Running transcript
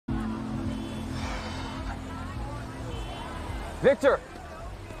Victor!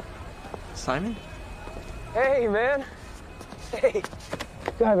 Simon? Hey, man. Hey.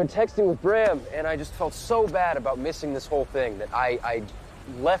 God, I've been texting with Bram, and I just felt so bad about missing this whole thing that I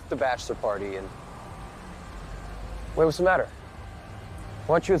left the bachelor party and... Wait, what's the matter?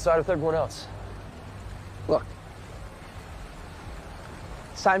 Why aren't you inside with everyone else? Look.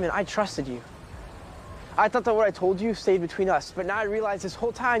 Simon, I trusted you. I thought that what I told you stayed between us, but now I realize this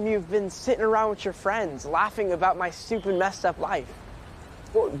whole time you've been sitting around with your friends, laughing about my stupid, messed up life.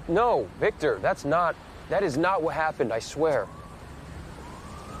 Well, no, Victor, that is not what happened, I swear.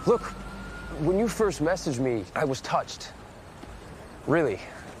 Look, when you first messaged me, I was touched. Really.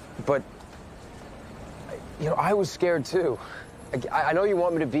 But, you know, I was scared too. I know you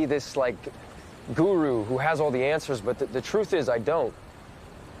want me to be this, like, guru who has all the answers, but the truth is I don't.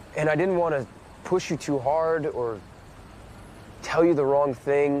 And I didn't want to push you too hard or tell you the wrong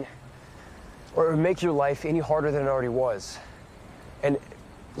thing or make your life any harder than it already was. And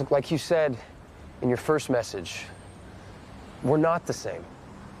look, like you said in your first message, we're not the same.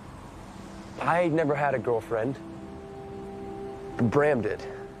 I never had a girlfriend. Bram did.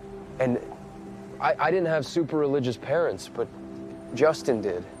 And I didn't have super religious parents, but Justin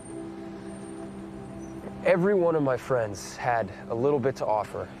did. Every one of my friends had a little bit to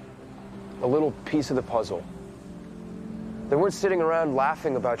offer, a little piece of the puzzle. They weren't sitting around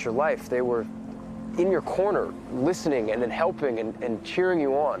laughing about your life. They were in your corner, listening and helping and cheering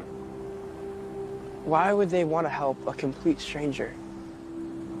you on. Why would they want to help a complete stranger?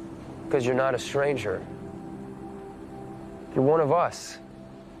 Because you're not a stranger. You're one of us.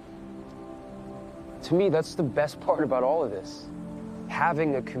 To me, that's the best part about all of this.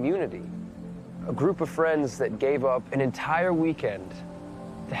 Having a community. A group of friends that gave up an entire weekend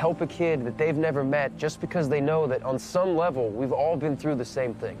to help a kid that they've never met just because they know that on some level we've all been through the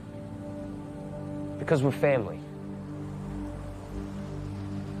same thing. Because we're family.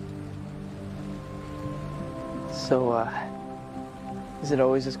 So, is it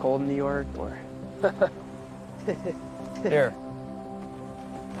always this cold in New York, or? Here.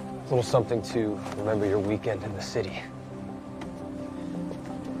 A little something to remember your weekend in the city.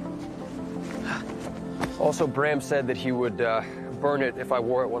 Also, Bram said that he would burn it if I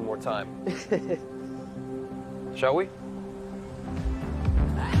wore it one more time. Shall we?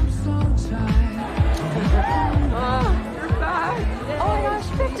 I'm so tired. Oh, you're back. Oh my gosh,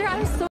 Victor, I'm so